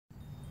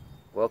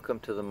Welcome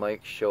to the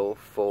Mike Show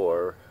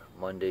for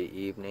Monday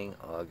evening,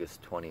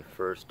 August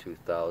 21st,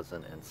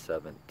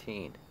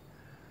 2017.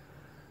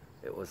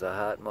 It was a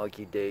hot,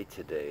 muggy day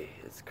today.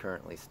 It's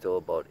currently still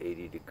about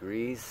 80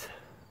 degrees,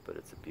 but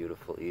it's a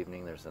beautiful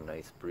evening. There's a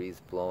nice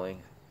breeze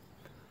blowing,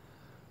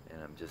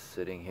 and I'm just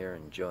sitting here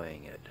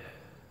enjoying it.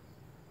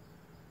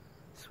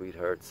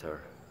 Sweethearts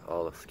are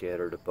all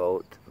scattered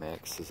about.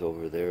 Max is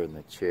over there in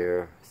the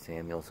chair.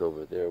 Samuel's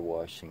over there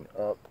washing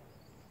up.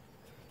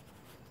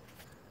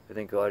 I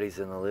think Audie's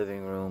in the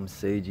living room.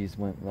 Sagie's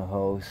went in the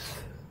house.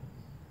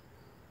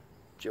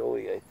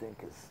 Joey, I think,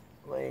 is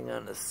laying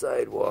on the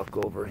sidewalk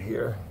over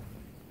here.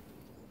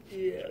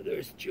 Yeah,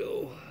 there's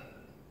Joe.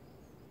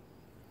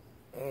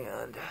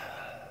 And,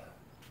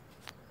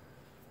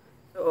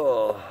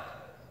 I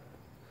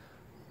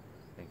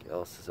think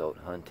Else is out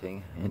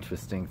hunting.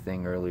 Interesting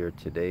thing, earlier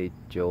today,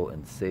 Joe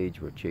and Sage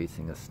were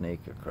chasing a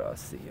snake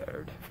across the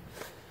yard.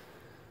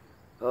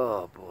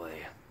 Oh boy.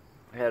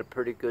 I had a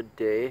pretty good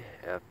day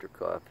after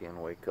coffee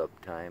and wake up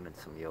time and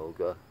some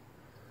yoga.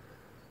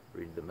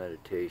 Read the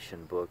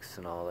meditation books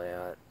and all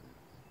that.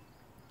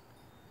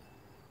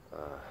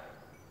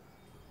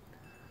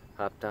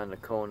 Hopped on the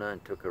Kona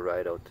and took a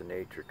ride out to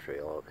Nature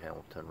Trail out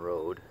Hamilton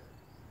Road.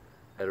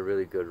 Had a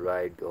really good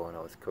ride going.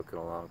 I was cooking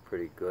along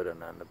pretty good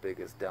and on the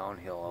biggest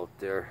downhill out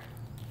there.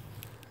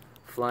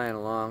 Flying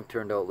along,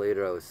 turned out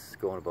later I was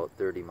going about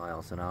 30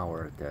 miles an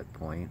hour at that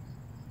point.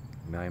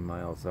 9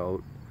 miles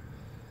out.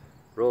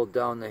 Rolled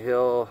down the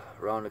hill,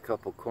 around a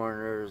couple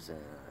corners, and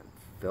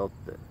felt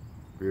the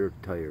rear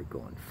tire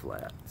going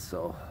flat.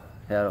 So,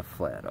 had a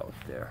flat out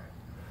there.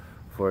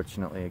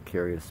 Fortunately, I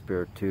carried a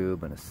spare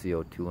tube and a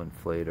CO2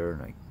 inflator,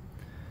 and I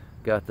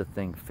got the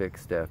thing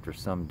fixed after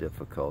some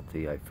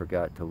difficulty. I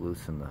forgot to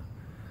loosen the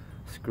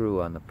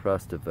screw on the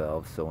Prusta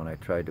valve, so when I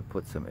tried to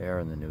put some air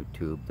in the new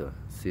tube, the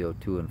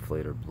CO2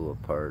 inflator blew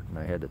apart, and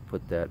I had to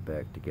put that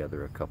back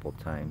together a couple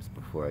times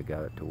before I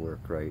got it to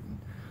work right.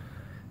 And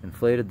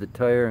inflated the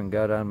tire and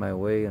got on my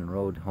way and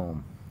rode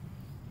home.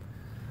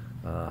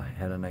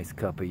 Had a nice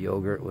cup of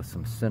yogurt with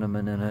some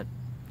cinnamon in it.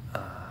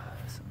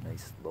 Some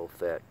nice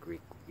low-fat Greek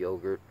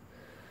yogurt.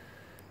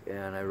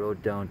 And I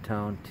rode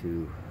downtown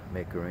to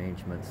make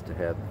arrangements to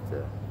have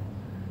the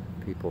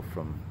people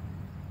from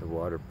the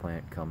water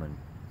plant come and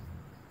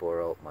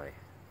bore out my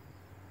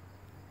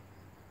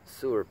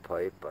sewer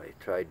pipe. I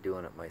tried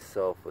doing it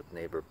myself with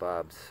neighbor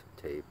Bob's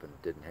tape and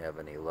didn't have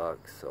any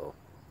luck, so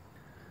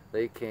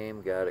they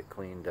came, got it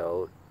cleaned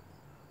out,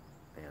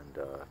 and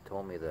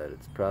told me that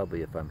it's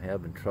probably, if I'm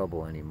having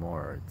trouble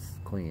anymore, it's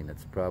clean,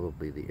 it's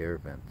probably the air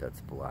vent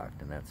that's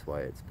blocked, and that's why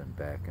it's been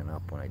backing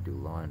up when I do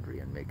laundry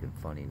and making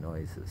funny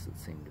noises. It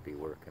seemed to be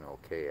working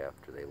okay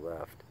after they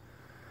left.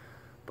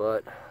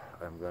 But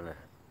I'm going to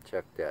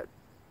check that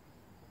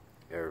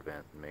air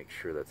vent and make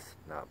sure that's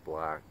not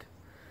blocked.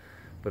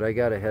 But I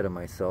got ahead of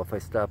myself. I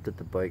stopped at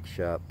the bike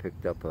shop,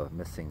 picked up a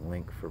missing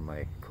link for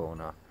my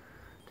Kona,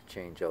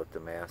 change out the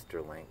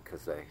master link,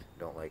 because I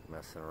don't like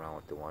messing around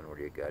with the one where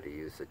you got to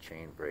use the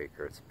chain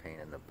breaker. It's a pain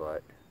in the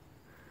butt.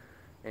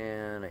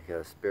 And I got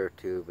a spare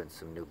tube and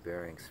some new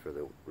bearings for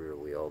the rear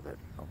wheel that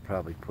I'll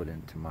probably put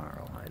in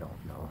tomorrow. I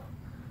don't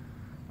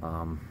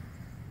know.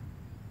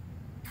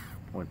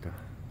 Went to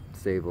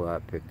Save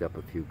Lot, picked up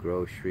a few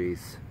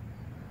groceries,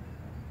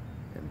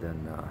 and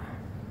then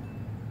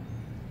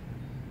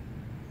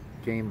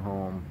came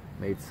home,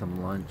 made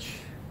some lunch,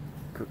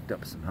 cooked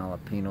up some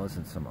jalapenos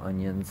and some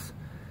onions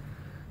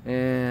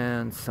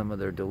and some of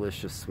their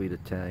delicious sweet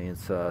Italian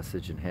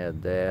sausage, and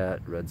had that.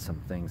 Read some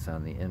things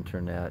on the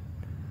internet,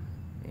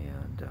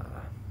 and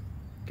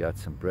got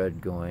some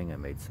bread going. I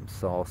made some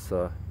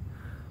salsa.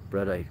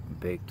 Bread I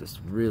baked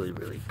is really,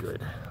 really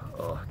good.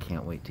 Oh, I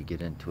can't wait to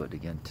get into it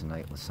again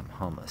tonight with some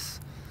hummus.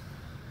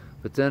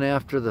 But then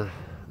after the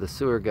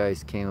sewer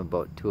guys came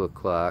about 2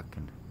 o'clock,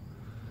 and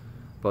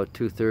about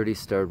 2:30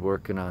 started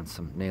working on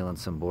nailing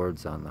some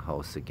boards on the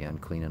house again,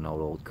 cleaning out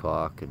old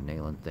caulk and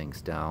nailing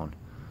things down.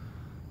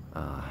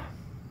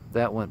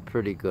 That went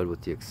pretty good,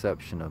 with the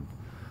exception of,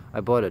 I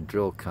bought a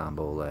drill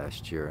combo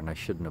last year, and I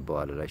shouldn't have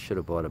bought it. I should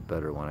have bought a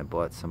better one. I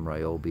bought some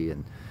Ryobi,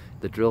 and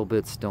the drill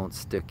bits don't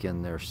stick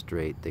in there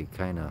straight. They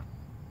kind of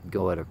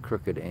go at a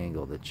crooked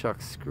angle. The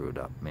chuck's screwed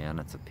up, man.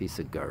 It's a piece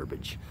of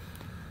garbage.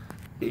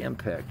 The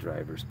impact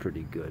driver's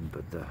pretty good,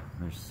 but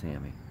there's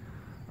Sammy.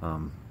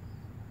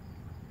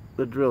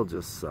 The drill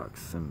just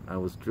sucks, and I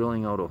was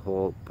drilling out a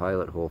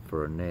pilot hole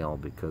for a nail,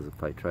 because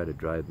if I try to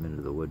drive them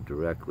into the wood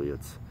directly, it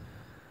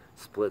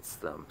splits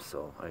them.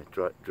 So I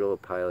drill a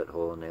pilot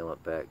hole and nail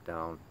it back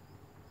down.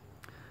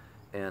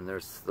 And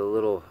there's the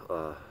little,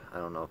 I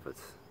don't know if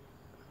it's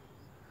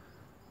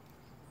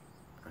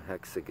a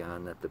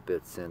hexagon that the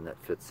bit's in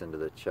that fits into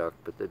the chuck,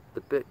 but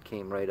the bit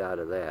came right out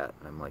of that.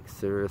 And I'm like,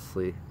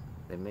 seriously?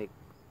 They make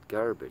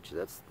garbage.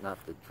 That's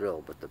not the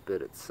drill, but the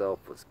bit itself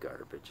was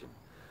garbage. And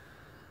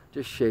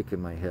just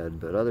shaking my head,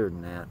 but other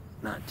than that,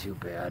 not too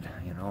bad.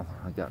 You know,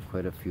 I got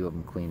quite a few of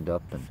them cleaned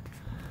up and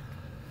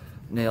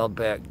nailed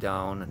back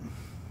down, and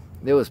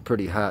it was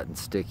pretty hot and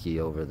sticky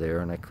over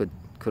there, and I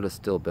could have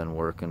still been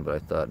working, but I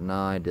thought,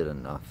 nah, I did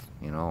enough.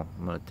 You know,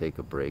 I'm gonna take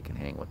a break and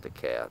hang with the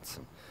cats.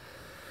 And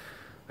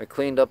I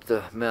cleaned up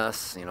the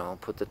mess, you know,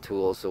 put the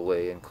tools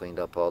away and cleaned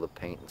up all the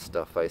paint and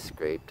stuff I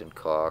scraped and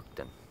caulked,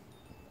 and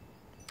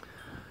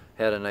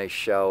had a nice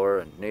shower.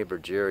 And neighbor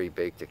Jerry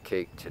baked a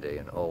cake today,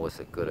 and oh, was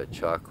it good, a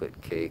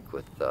chocolate cake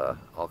with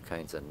all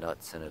kinds of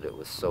nuts in it. It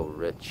was so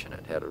rich, and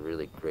it had a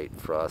really great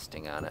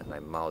frosting on it, and I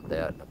mowed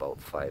that in about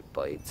 5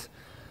 bites.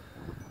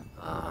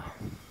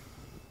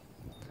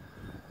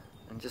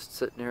 And just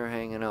sitting there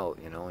hanging out,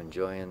 you know,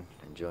 enjoying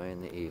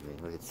the evening.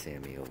 Look at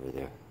Sammy over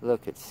there.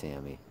 Look at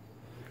Sammy.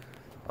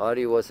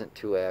 Audie wasn't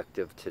too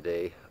active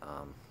today.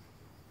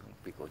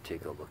 We go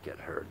take a look at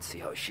her and see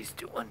how she's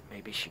doing.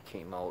 Maybe she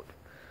came out.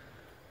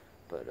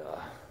 But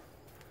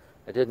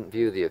I didn't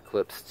view the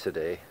eclipse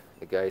today.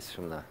 The guys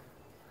from the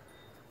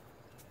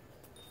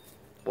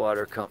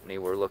water company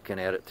were looking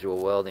at it through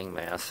a welding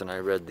mask, and I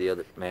read the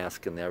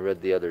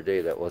other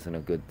day that wasn't a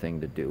good thing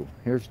to do.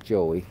 Here's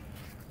Joey.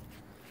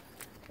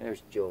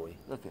 There's Joey.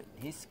 Look at,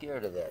 he's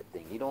scared of that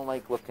thing. He don't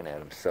like looking at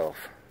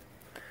himself.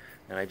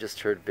 And I just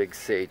heard Big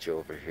Sage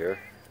over here.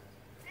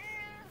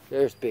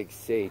 There's Big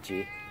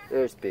Sagey.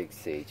 There's Big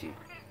Sagey.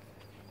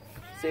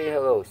 Say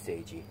hello,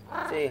 Sagey.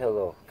 Say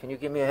hello. Can you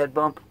give me a head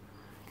bump?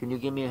 Can you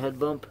give me a head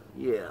bump?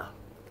 Yeah.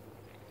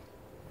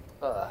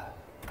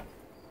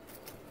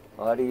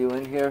 Audie, you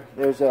in here?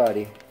 There's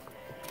Audie.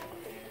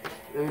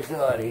 There's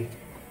Audie.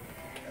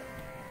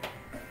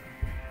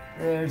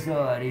 There's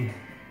Audie.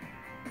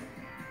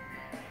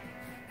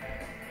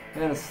 I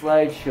got a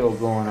slideshow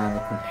going on the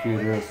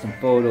computer of some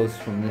photos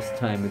from this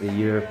time of the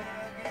year,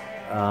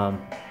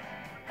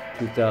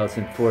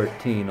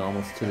 2014,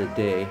 almost to the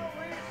day.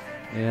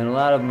 And a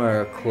lot of them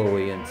are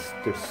Chloe and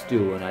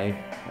Stu, and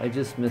I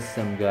just miss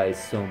some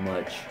guys so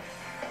much.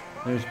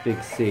 There's Big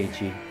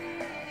Sagey.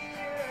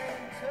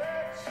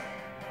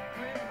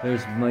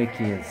 There's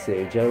Mikey and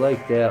Sage. I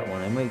like that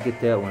one. I might get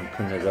that one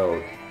printed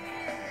out.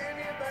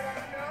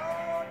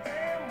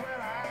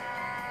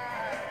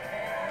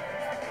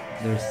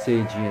 There's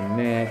Sagey and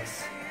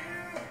Max.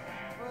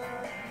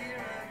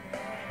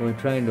 We're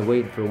trying to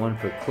wait for one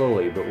for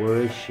Chloe, but where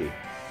is she?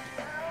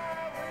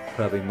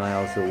 Probably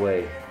miles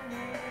away.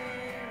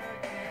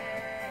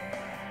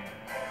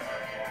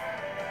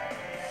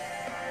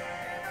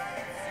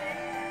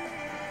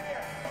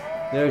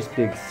 There's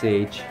Big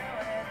Sage.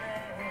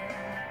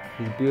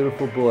 He's a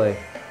beautiful boy.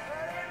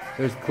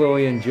 There's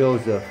Chloe and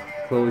Joseph.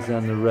 Chloe's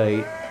on the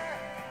right.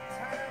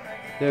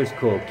 There's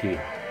Koki.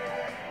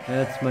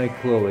 That's my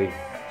Chloe.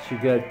 She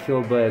got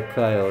killed by a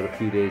coyote a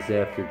few days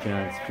after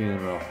John's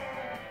funeral.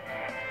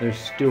 There's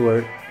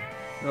Stuart.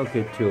 Look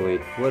at Tui.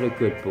 What a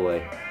good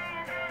boy.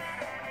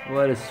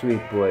 What a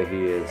sweet boy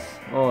he is.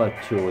 Oh,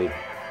 Tui.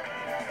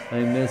 I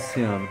miss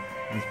him.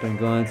 He's been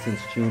gone since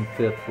June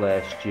 5th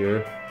last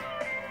year.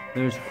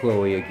 There's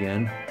Chloe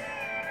again.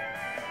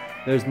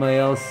 There's my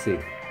Elsie.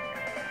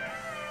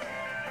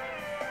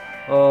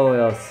 Oh,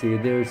 Elsie.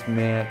 There's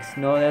Max.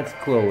 No, that's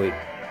Chloe.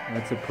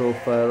 That's a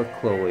profile of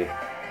Chloe.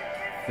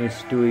 There's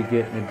Stewie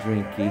getting a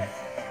drinky.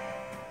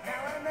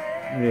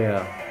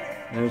 Yeah,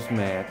 there's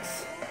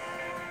Max.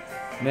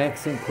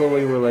 Max and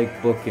Chloe were like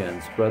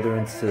bookends, brother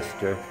and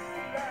sister.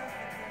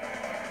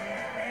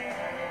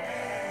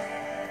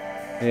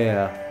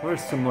 Yeah,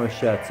 where's some more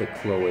shots of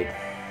Chloe?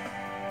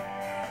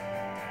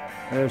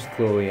 There's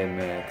Chloe and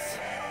Max.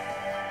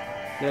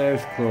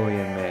 There's Chloe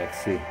and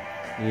Maxie.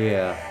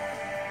 Yeah,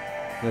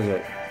 look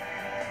at it.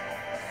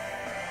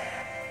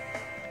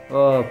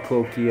 Oh,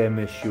 Koki, I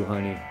miss you,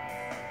 honey.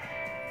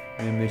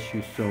 I miss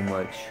you so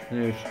much.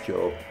 There's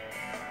Joe.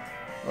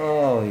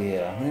 Oh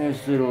yeah,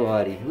 there's little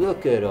Audie.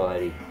 Look at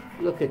Audie.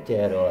 Look at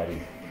that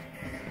Audie.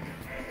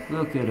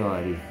 Look at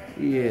Audie.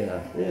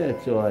 Yeah,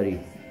 that's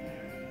Audie.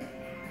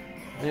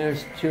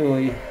 There's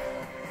Tui.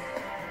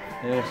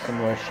 There's some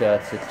more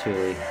shots of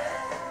Tui.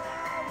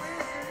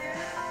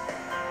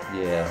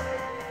 Yeah.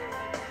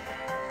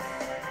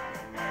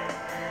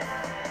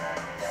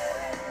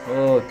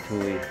 Oh,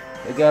 Tui.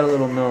 I got a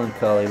little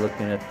melancholy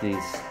looking at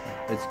these.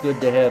 It's good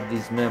to have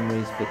these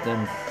memories, but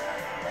then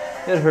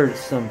it hurts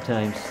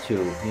sometimes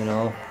too, you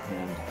know.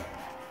 And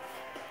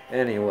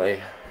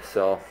anyway,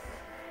 so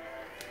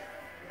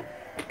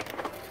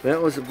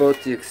that was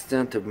about the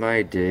extent of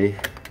my day.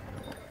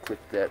 Click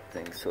that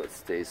thing so it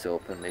stays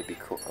open. Maybe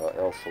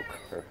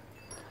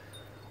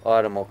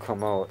Autumn will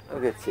come out.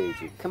 Look at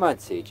Sagey. Come on,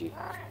 Sagey.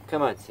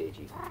 Come on,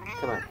 Sagey.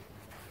 Come on.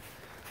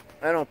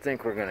 I don't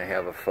think we're gonna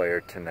have a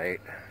fire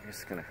tonight. I'm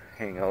just gonna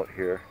hang out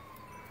here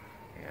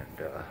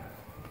and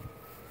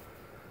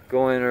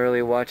go in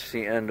early, watch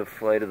the end of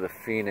Flight of the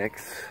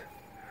Phoenix,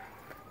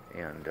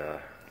 and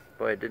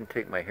boy, it didn't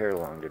take my hair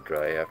long to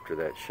dry after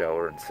that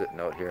shower and sitting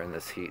out here in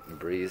this heat and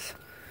breeze.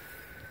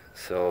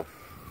 So,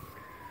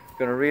 I'm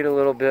gonna read a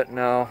little bit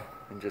now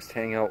and just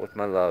hang out with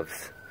my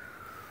loves.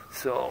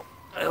 So,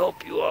 I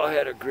hope you all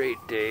had a great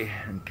day,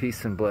 and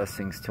peace and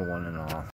blessings to one and all.